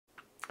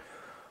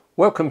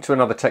Welcome to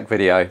another tech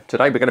video.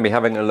 Today we're going to be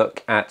having a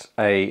look at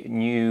a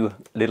new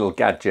little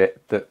gadget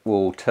that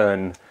will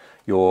turn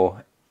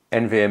your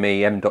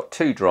NVMe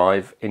M.2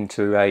 drive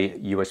into a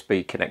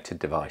USB connected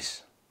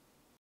device.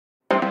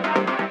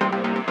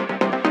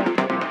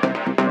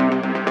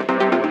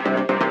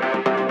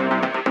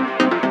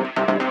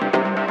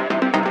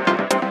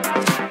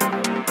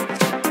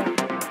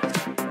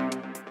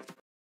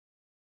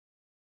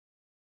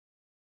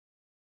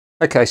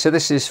 Okay, so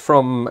this is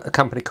from a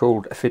company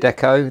called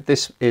Fideco.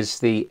 This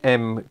is the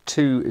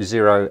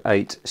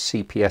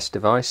M208CPS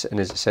device, and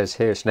as it says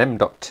here, it's an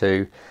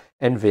M.2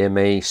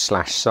 NVMe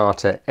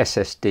SATA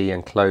SSD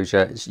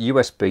enclosure. It's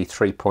USB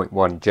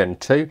 3.1 Gen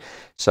 2,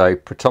 so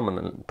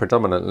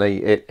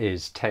predominantly it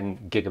is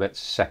 10 gigabits a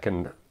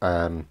second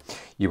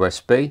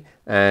USB,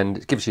 and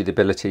it gives you the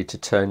ability to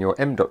turn your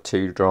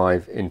M.2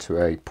 drive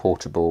into a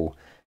portable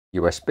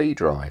USB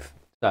drive.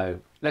 So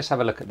let's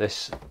have a look at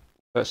this.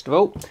 First of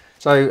all,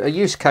 so a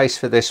use case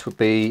for this would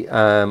be,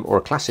 or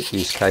a classic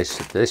use case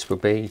for this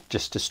would be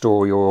just to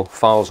store your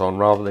files on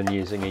rather than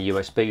using a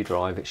USB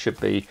drive. It should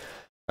be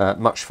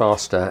much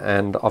faster,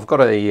 and I've got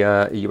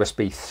a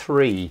USB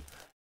 3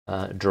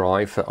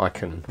 drive that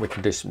we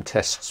can do some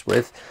tests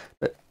with.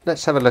 But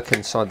let's have a look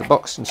inside the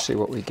box and see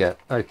what we get.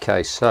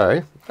 Okay,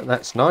 so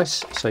that's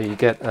nice. So you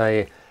get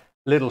a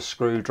little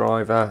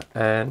screwdriver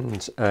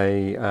and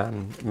a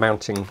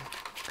mounting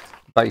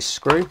base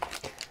screw.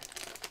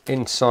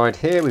 Inside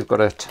here we've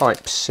got a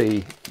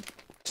Type-C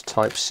to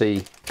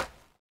Type-C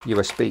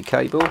USB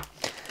cable,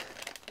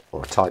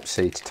 or a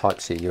Type-C to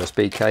Type-C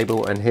USB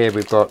cable, and here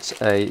we've got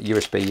a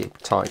USB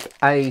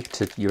Type-A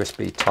to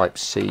USB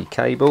Type-C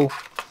cable.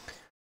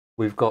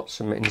 We've got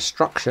some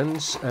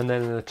instructions, and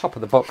then at the top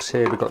of the box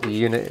here we've got the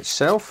unit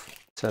itself.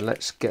 So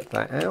let's get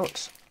that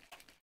out.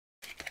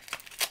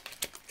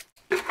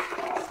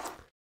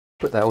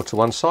 Put that all to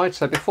one side.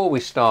 So before we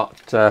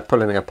start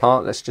pulling it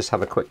apart, let's just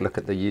have a quick look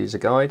at the user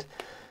guide.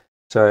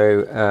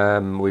 So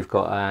we've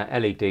got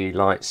LED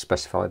lights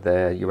specified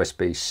there,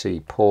 USB-C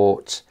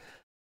port,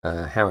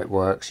 how it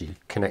works. You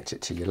connect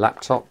it to your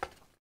laptop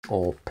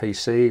or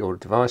PC or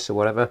device or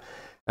whatever,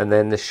 and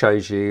then this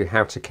shows you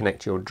how to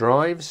connect your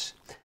drives.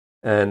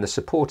 And the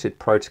supported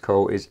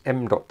protocol is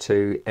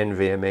M.2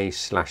 NVMe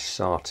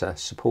SATA.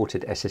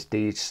 Supported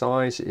SSD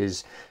size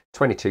is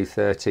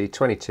 2230,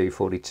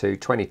 2242,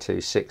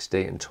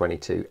 2260 and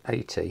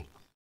 2280.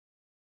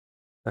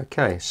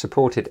 Okay,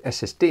 supported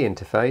SSD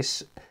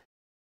interface,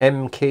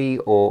 M key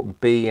or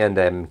B and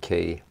M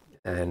key,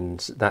 and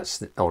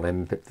that's on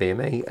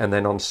NVMe, and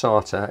then on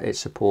SATA it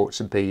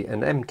supports a B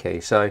and M key.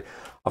 So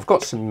I've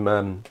got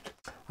some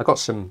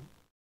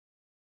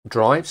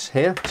drives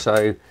here.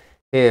 So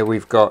here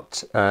we've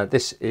got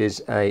this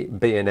is a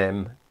B and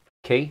M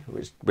key,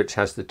 which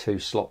has the two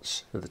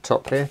slots at the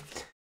top here.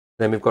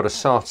 Then we've got a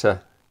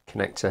SATA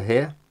connector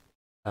here,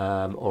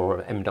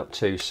 or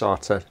M.2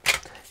 SATA,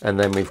 and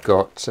then we've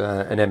got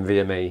an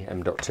NVMe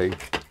M.2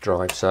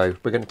 drive. So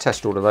we're going to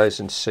test all of those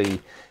and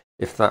see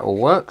if that all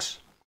works.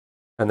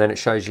 And then it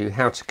shows you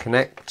how to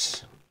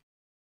connect,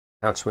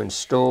 how to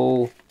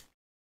install,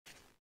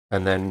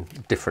 and then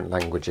different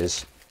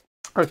languages.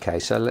 Okay,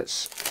 so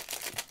let's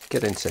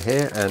get into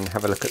here and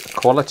have a look at the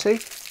quality.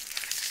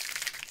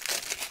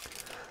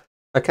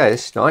 Okay,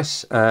 this is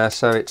nice.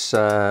 So it's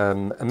a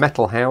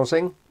metal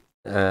housing,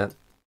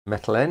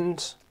 metal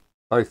ends,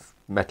 both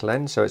metal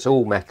ends. So it's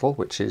all metal,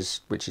 which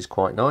is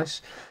quite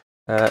nice.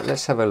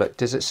 Let's have a look.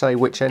 Does it say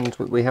which end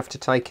we have to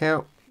take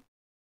out?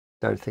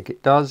 Don't think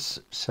it does.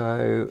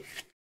 So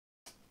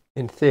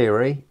in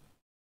theory,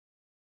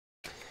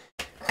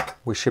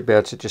 we should be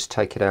able to just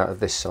take it out of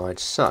this side.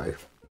 So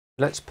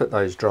let's put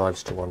those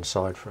drives to one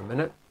side for a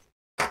minute.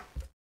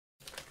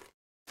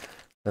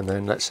 And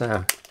then let's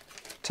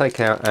take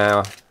out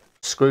our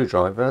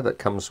screwdriver that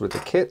comes with the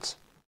kit.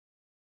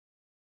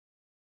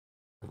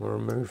 We'll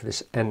remove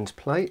this end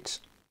plate.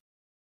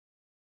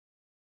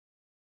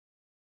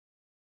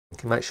 You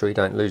can make sure you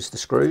don't lose the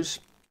screws.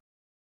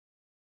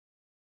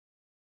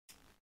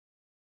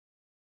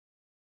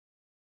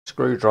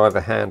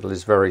 Screwdriver handle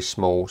is very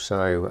small,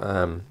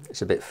 so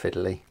it's a bit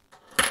fiddly.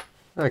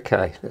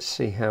 Okay, let's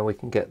see how we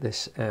can get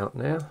this out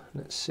now.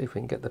 Let's see if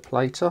we can get the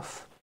plate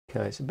off.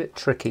 Okay, it's a bit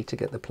tricky to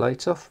get the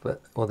plate off,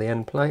 or the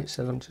end plate,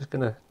 so I'm just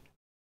gonna,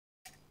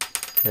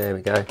 there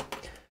we go.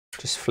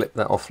 Just flip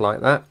that off like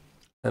that,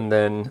 and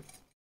then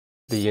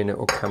the unit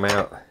will come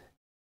out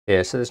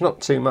here. So there's not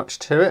too much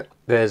to it.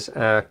 There's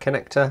a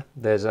connector,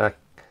 there's a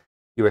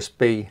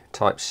USB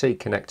Type-C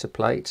connector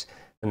plate,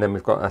 and then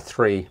we've got our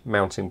 3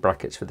 mounting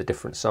brackets for the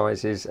different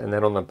sizes, and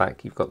then on the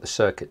back you've got the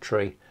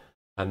circuitry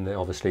and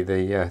obviously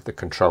the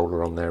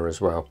controller on there as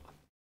well.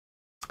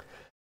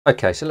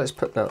 Okay, so let's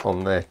put that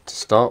on there to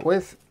start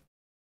with.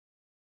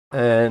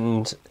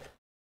 And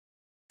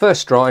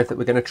first drive that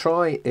we're going to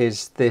try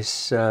is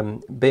this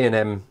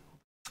B&M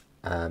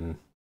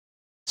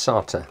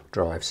SATA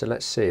drive. So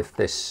let's see if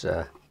this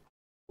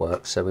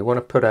works. So we want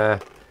to put our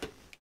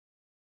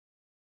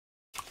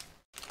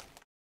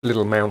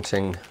little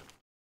mounting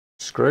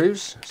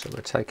screws. So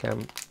we'll take our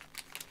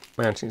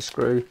mounting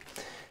screw,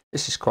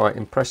 This is quite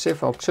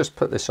impressive. I'll just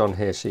put this on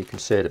here so you can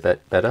see it a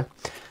bit better.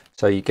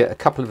 So you get a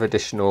couple of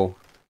additional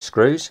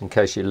screws in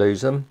case you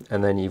lose them,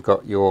 and then you've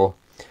got your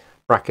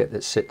bracket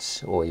that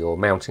sits, or your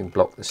mounting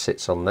block that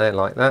sits on there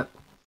like that.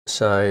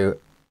 So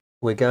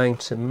we're going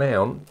to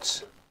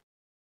mount.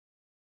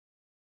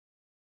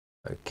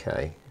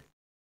 Okay.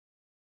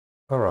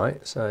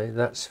 Alright, so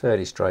that's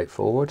fairly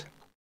straightforward.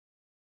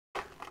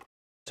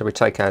 So we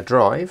take our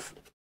drive,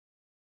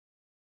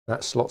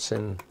 that slots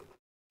in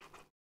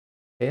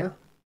here.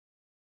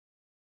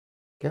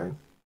 Go.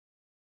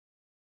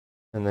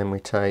 And then we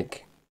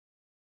take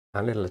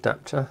our little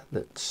adapter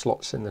that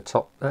slots in the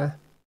top there.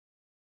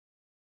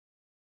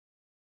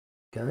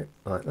 Go,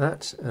 like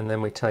that. And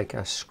then we take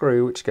our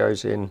screw which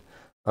goes in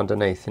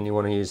underneath, and you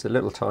want to use the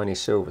little tiny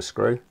silver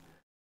screw.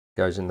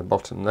 Goes in the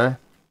bottom there.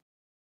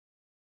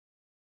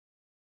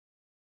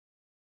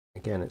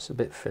 Again, it's a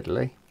bit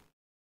fiddly.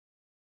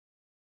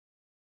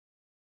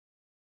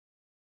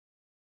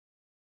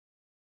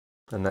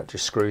 And that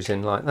just screws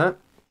in like that,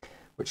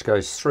 which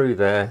goes through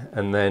there,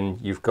 and then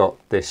you've got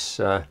this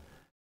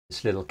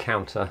this little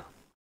counter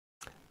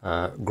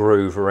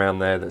groove around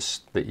there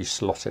that you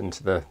slot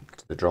into the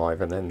drive,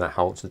 and then that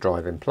holds the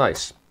drive in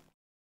place.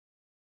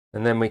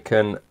 And then we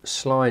can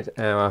slide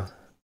our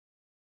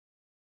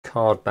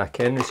card back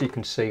in. As you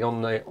can see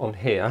on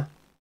here,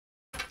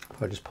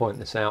 if I just point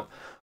this out,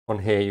 on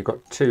here you've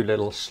got two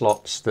little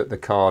slots that the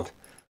card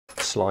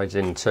slides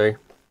into.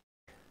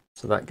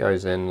 So that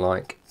goes in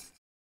like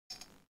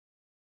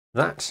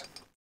that,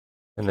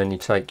 and then you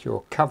take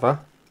your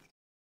cover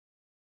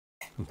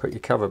and put your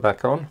cover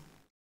back on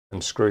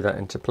and screw that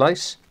into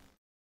place.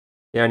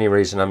 The only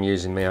reason I'm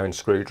using my own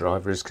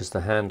screwdriver is because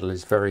the handle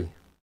is very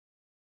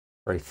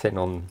thin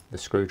on the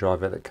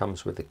screwdriver that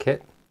comes with the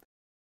kit.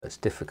 It's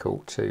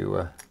difficult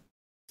to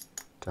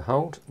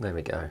hold. There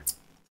we go.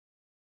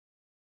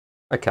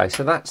 Okay,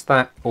 so that's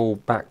that all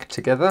back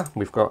together.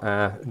 We've got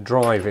our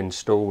drive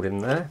installed in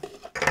there.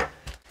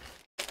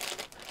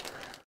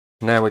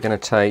 Now we're going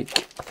to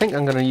take, I think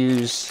I'm going to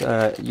use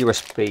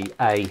USB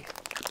A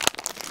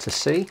to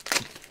C.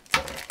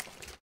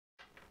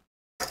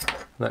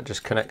 That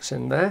just connects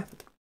in there.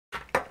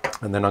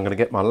 And then I'm going to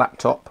get my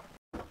laptop.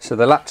 So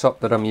the laptop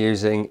that I'm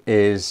using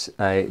is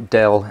a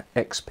Dell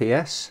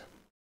XPS.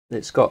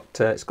 It's got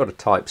a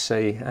Type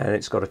C and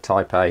it's got a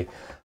Type A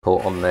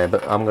port on there,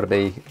 but I'm going to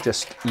be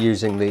just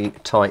using the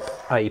Type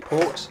A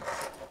port.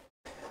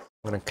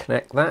 I'm going to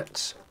connect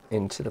that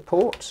into the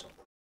port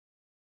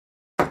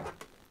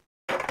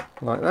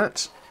like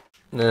that.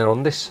 Now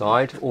on this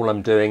side, all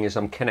I'm doing is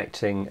I'm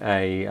connecting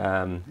a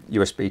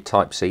USB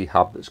Type C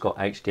hub that's got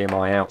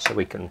HDMI out so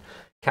we can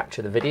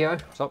capture the video.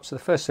 So the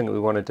first thing that we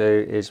want to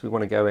do is we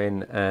want to go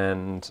in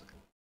and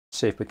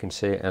see if we can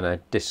see it in a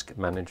disk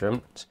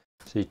management.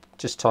 So you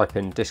just type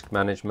in disk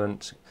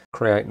management,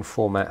 create and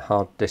format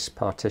hard disk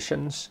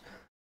partitions,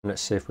 and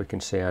let's see if we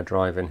can see our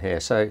drive in here.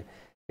 So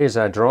here's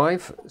our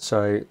drive.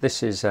 So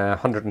this is a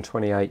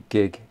 128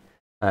 gig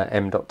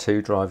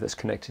M.2 drive that's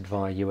connected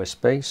via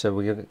USB. So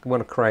we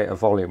want to create a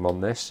volume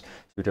on this.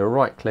 So we do a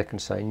right click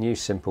and say new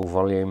simple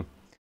volume,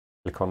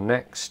 click on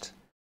next.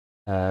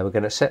 We're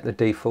going to set the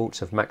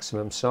defaults of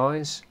maximum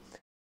size,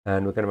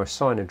 and we're going to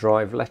assign a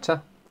drive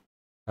letter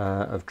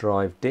of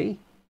drive D.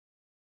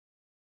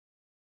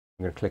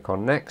 I'm going to click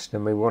on next,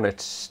 and we want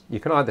it, you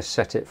can either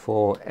set it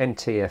for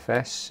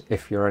NTFS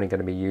if you're only going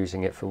to be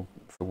using it for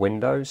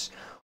Windows,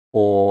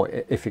 or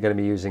if you're going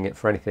to be using it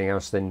for anything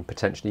else, then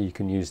potentially you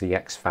can use the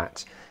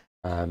exFAT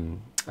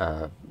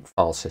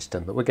file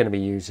system. But we're going to be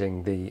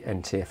using the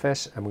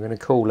NTFS, and we're going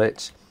to call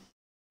it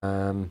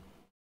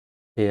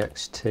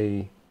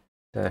ext-drv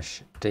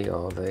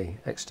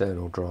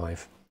external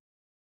drive.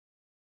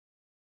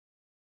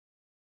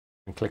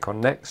 And click on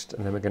next,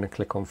 and then we're going to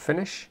click on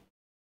finish.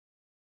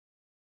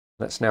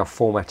 That's now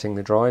formatting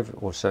the drive,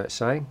 or so it's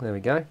saying. There we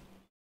go.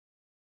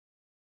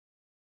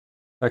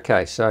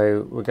 Okay,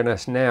 so we're going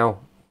to now,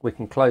 we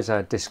can close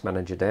our disk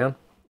manager down,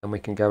 and we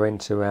can go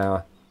into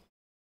our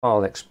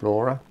file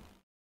explorer.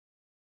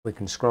 We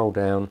can scroll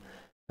down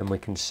and we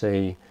can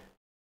see,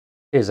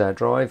 here's our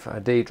drive,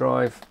 our D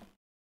drive,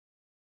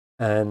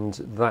 and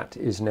that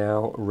is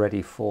now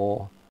ready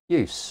for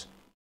use.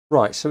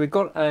 Right, so we've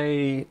got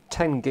a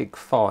 10 gig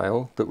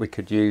file that we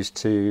could use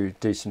to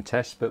do some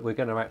tests, but we're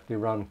going to actually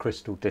run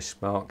Crystal Disk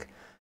Mark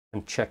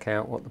and check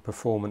out what the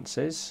performance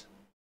is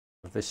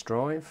of this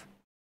drive.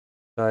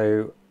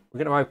 So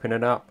we're going to open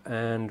it up,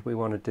 and we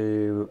want to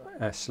do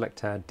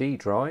select our D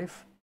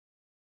drive,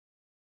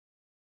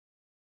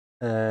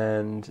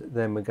 and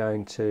then we're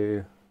going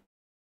to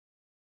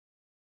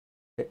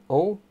hit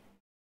all,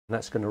 and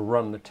that's going to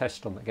run the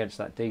test on against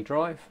that D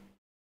drive.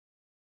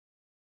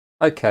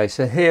 Okay,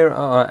 so here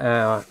are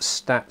our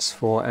stats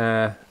for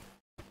our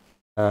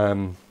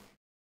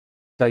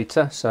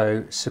data.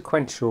 So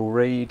sequential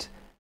read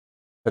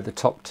at the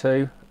top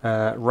two,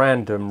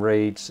 random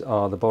reads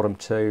are the bottom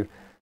two,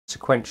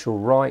 sequential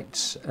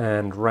writes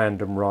and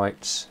random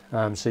writes.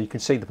 So you can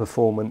see the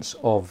performance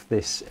of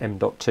this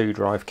M.2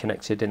 drive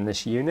connected in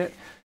this unit.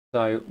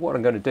 So what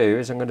I'm going to do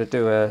is I'm going to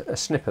do a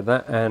snip of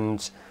that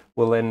and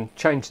we'll then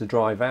change the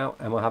drive out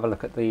and we'll have a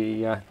look at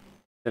the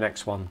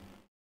next one.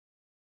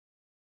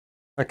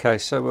 Okay,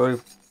 so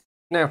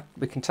now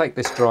we can take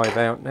this drive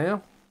out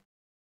now.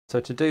 So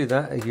to do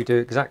that, you do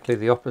exactly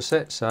the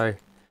opposite. So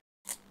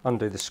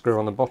undo the screw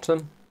on the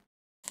bottom.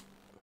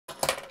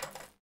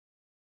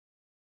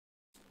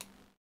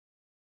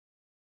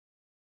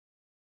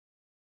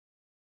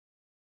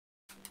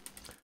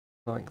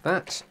 Like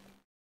that.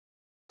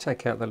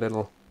 Take out the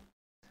little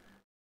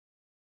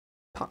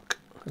puck,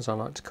 as I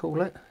like to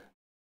call it.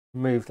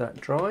 Move that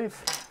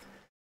drive.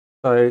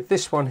 So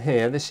this one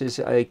here, this is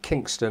a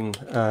Kingston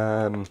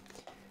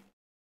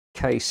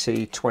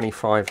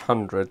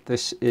KC2500.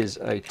 This is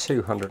a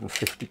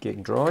 250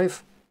 gig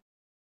drive.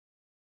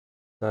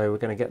 So we're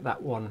going to get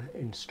that one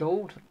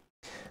installed.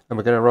 And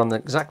we're going to run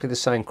exactly the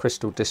same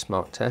crystal disk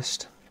mark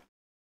test.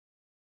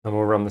 And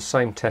we'll run the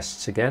same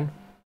tests again.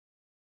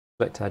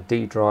 Select our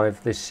D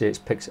drive, this it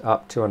picks it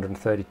up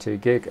 232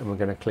 gig, and we're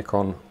going to click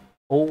on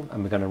all,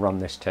 and we're going to run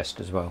this test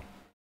as well.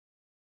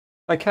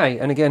 Okay,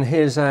 and again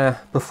here's our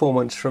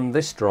performance from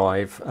this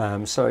drive.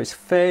 So it's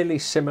fairly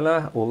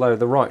similar, although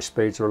the write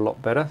speeds are a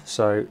lot better.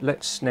 So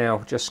let's now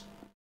just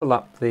pull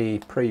up the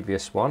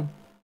previous one.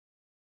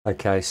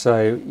 Okay,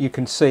 so you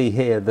can see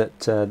here that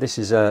this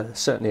is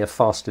certainly a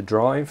faster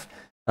drive,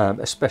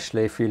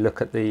 especially if you look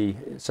at the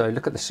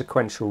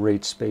sequential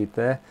read speed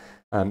there.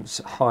 It's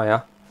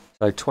higher.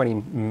 So 20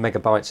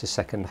 megabytes a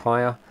second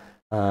higher.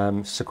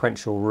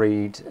 Sequential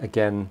read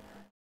again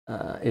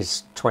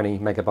is 20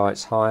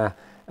 megabytes higher,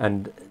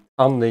 and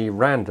on the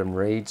random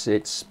reads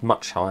it's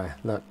much higher.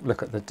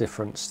 Look at the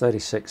difference: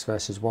 36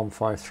 versus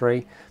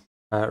 153.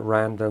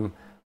 Random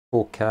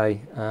 4K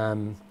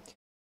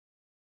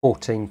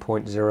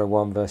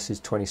 14.01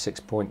 versus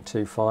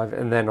 26.25,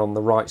 and then on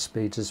the write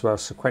speeds as well,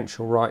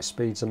 sequential write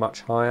speeds are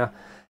much higher,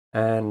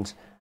 and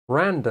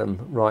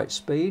random write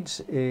speeds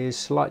is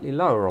slightly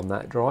lower on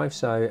that drive.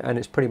 So, and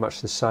it's pretty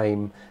much the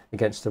same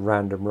against the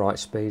random write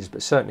speeds,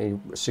 but certainly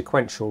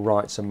sequential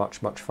writes are much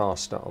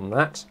faster on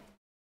that.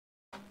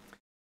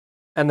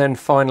 And then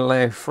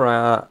finally, for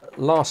our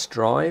last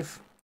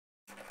drive,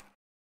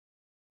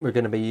 we're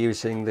going to be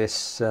using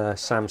this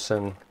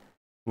Samsung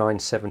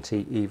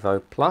 970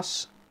 Evo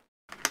Plus.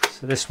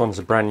 So this one's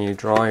a brand new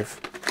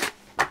drive.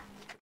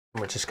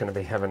 We're just going to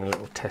be having a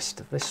little test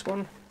of this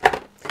one.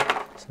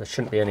 So there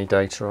shouldn't be any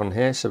data on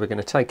here. So we're going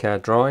to take our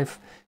drive.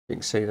 You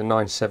can see the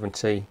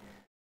 970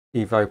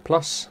 Evo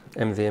Plus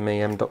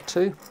NVMe M.2.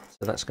 So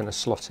that's going to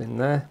slot in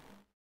there.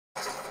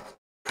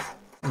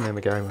 And there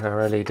we go,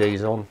 our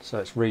LED's on, so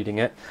it's reading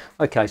it.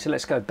 Okay, so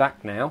let's go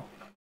back now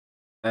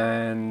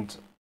and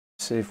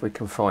see if we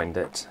can find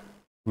it.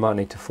 Might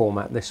need to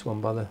format this one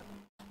by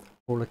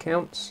all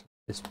accounts.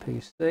 This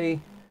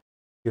PC,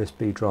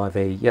 USB drive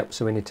E. Yep,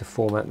 so we need to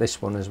format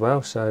this one as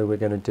well. So we're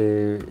going to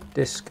do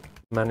disk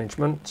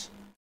management.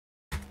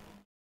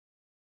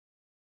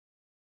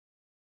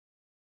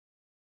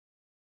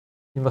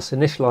 You must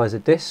initialize a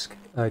disk.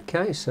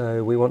 Okay,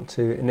 so we want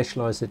to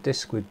initialize the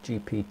disk with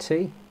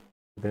GPT.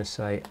 We're going to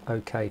say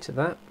OK to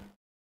that.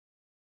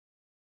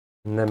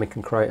 And then we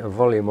can create a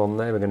volume on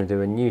there. We're going to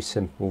do a new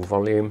simple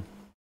volume.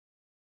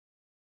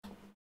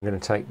 I'm going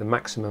to take the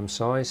maximum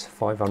size,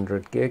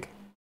 500 gig,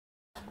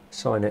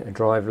 assign it a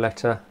drive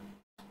letter.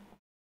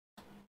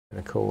 I'm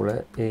going to call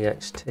it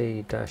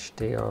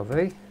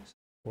ext-drv,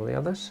 all the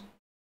others.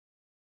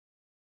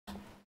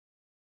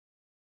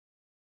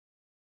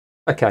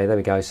 Okay, there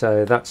we go.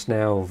 So that's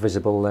now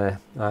visible there.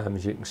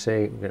 As you can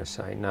see, we're going to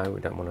say no,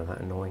 we don't want that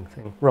annoying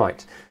thing.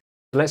 Right,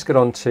 let's get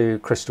on to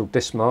Crystal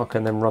Disk Mark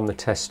and then run the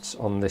tests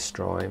on this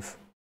drive.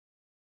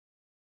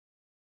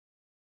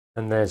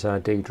 And there's our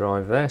D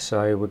drive there.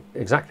 So we're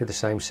exactly the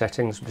same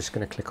settings. I'm just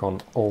going to click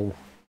on all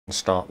and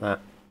start that.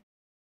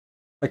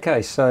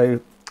 Okay, so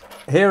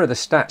here are the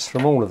stats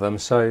from all of them.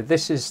 So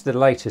this is the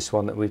latest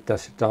one that we've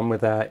done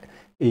with our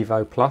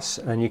Evo Plus,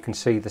 and you can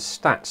see the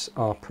stats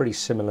are pretty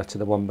similar to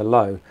the one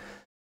below.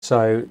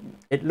 So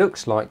it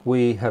looks like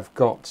we have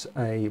got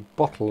a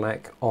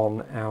bottleneck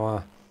on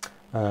our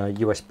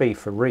USB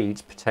for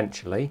reads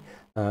potentially.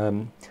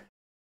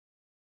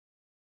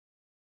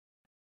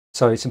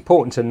 So it's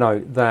important to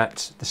note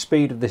that the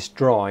speed of this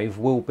drive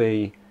will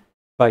be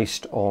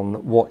based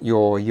on what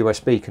your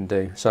USB can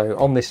do. So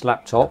on this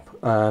laptop,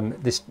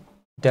 this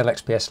Dell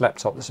XPS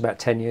laptop that's about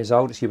 10 years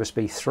old, it's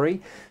USB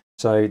 3.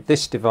 So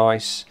this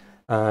device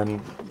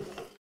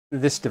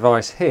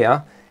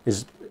here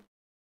is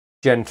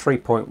Gen 3.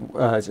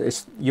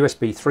 It's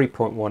USB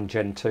 3.1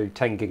 Gen 2,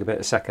 10 gigabit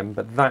a second,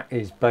 but that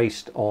is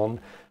based on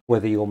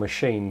whether your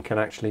machine can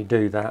actually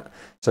do that.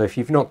 So if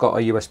you've not got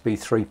a USB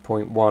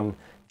 3.1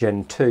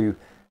 Gen 2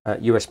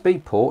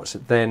 USB ports,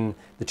 then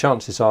the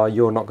chances are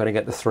you're not going to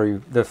get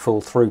the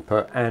full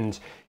throughput, and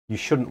you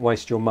shouldn't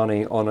waste your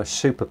money on a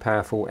super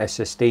powerful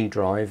SSD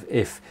drive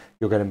if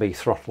you're going to be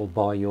throttled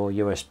by your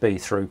USB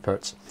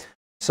throughputs.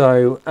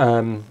 So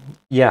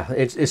yeah,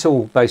 it's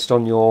all based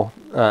on your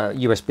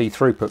USB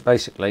throughput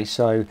basically.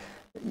 So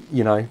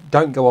you know,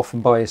 don't go off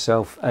and buy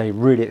yourself a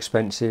really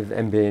expensive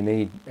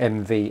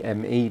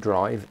NVMe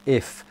drive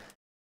if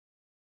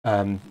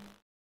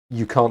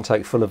you can't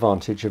take full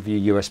advantage of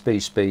your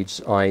USB speeds,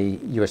 i.e.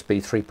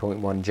 USB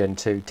 3.1 Gen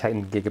 2,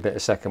 10 gigabit a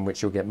second,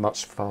 which you'll get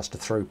much faster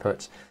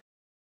throughput.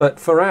 But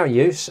for our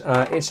use,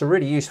 it's a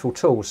really useful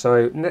tool.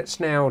 So let's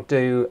now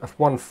do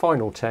one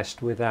final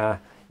test with our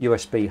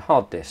USB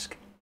hard disk.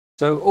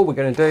 So all we're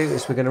going to do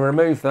is we're going to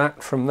remove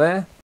that from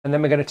there, and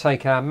then we're going to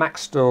take our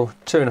M.2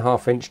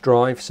 2.5-inch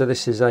drive. So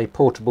this is a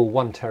portable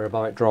 1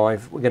 terabyte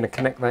drive. We're going to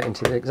connect that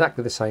into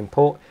exactly the same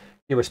port,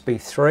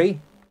 USB 3.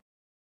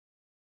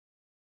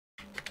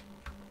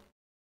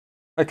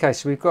 Okay,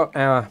 so we've got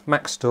our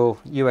M.2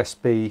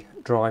 USB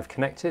drive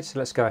connected. So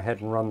let's go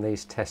ahead and run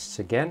these tests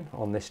again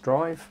on this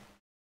drive.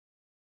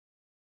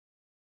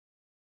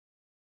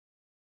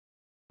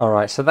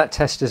 Alright, so that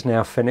test is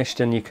now finished,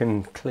 and you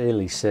can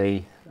clearly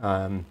see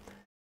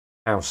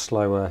how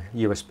slow a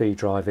USB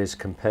drive is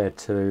compared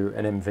to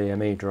an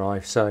NVMe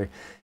drive. So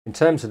in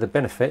terms of the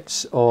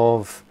benefits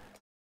of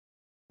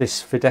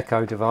this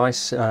Fideco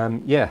device,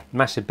 yeah,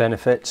 massive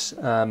benefits.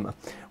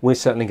 We're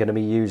certainly going to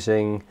be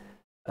using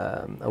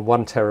a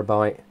 1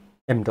 terabyte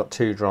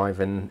M.2 drive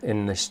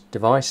in this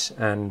device,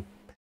 and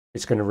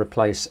it's going to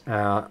replace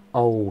our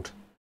old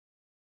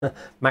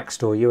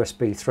M.2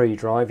 USB 3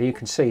 drive. You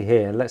can see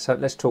here,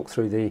 let's talk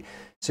through the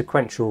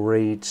sequential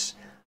reads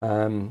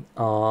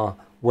are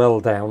well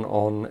down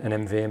on an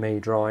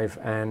NVMe drive,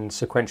 and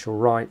sequential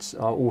writes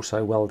are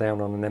also well down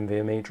on an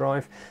NVMe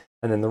drive.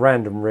 And then the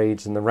random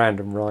reads and the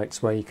random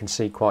writes, where you can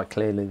see quite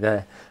clearly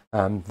there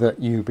that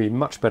you'd be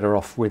much better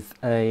off with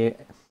a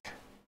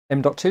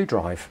M.2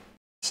 drive.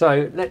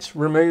 So let's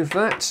remove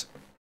that.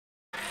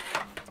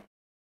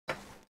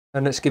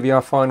 And let's give you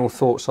our final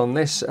thoughts on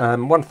this.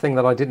 One thing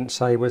that I didn't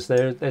say was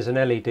there's an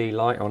LED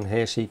light on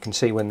here, so you can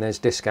see when there's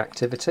disk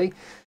activity.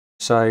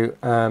 So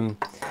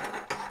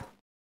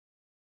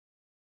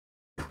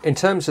in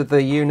terms of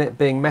the unit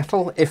being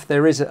metal, if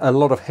there is a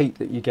lot of heat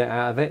that you get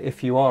out of it,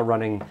 if you are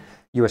running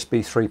USB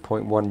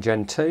 3.1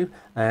 Gen 2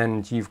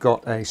 and you've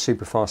got a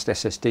super fast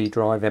SSD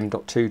drive,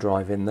 M.2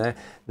 drive in there,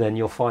 then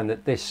you'll find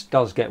that this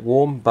does get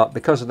warm, but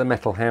because of the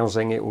metal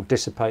housing, it will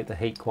dissipate the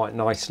heat quite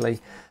nicely.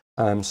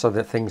 So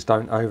that things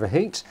don't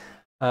overheat.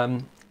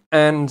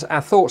 And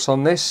our thoughts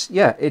on this,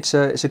 yeah, it's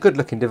a good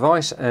looking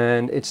device,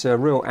 and it's a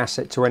real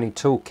asset to any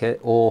toolkit,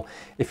 or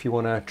if you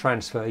want to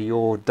transfer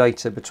your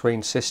data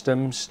between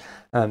systems,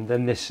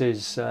 then this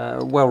is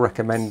well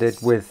recommended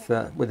with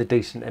a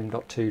decent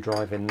M.2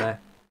 drive in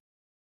there.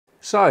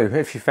 So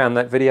if you found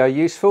that video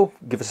useful,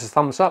 give us a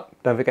thumbs up.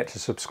 Don't forget to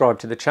subscribe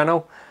to the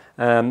channel.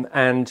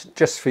 And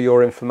just for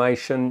your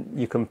information,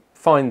 you can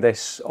find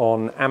this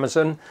on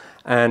Amazon,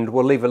 and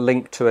we'll leave a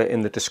link to it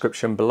in the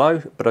description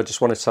below. But I just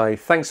want to say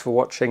thanks for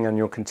watching and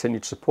your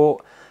continued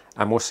support,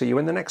 and we'll see you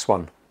in the next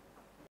one.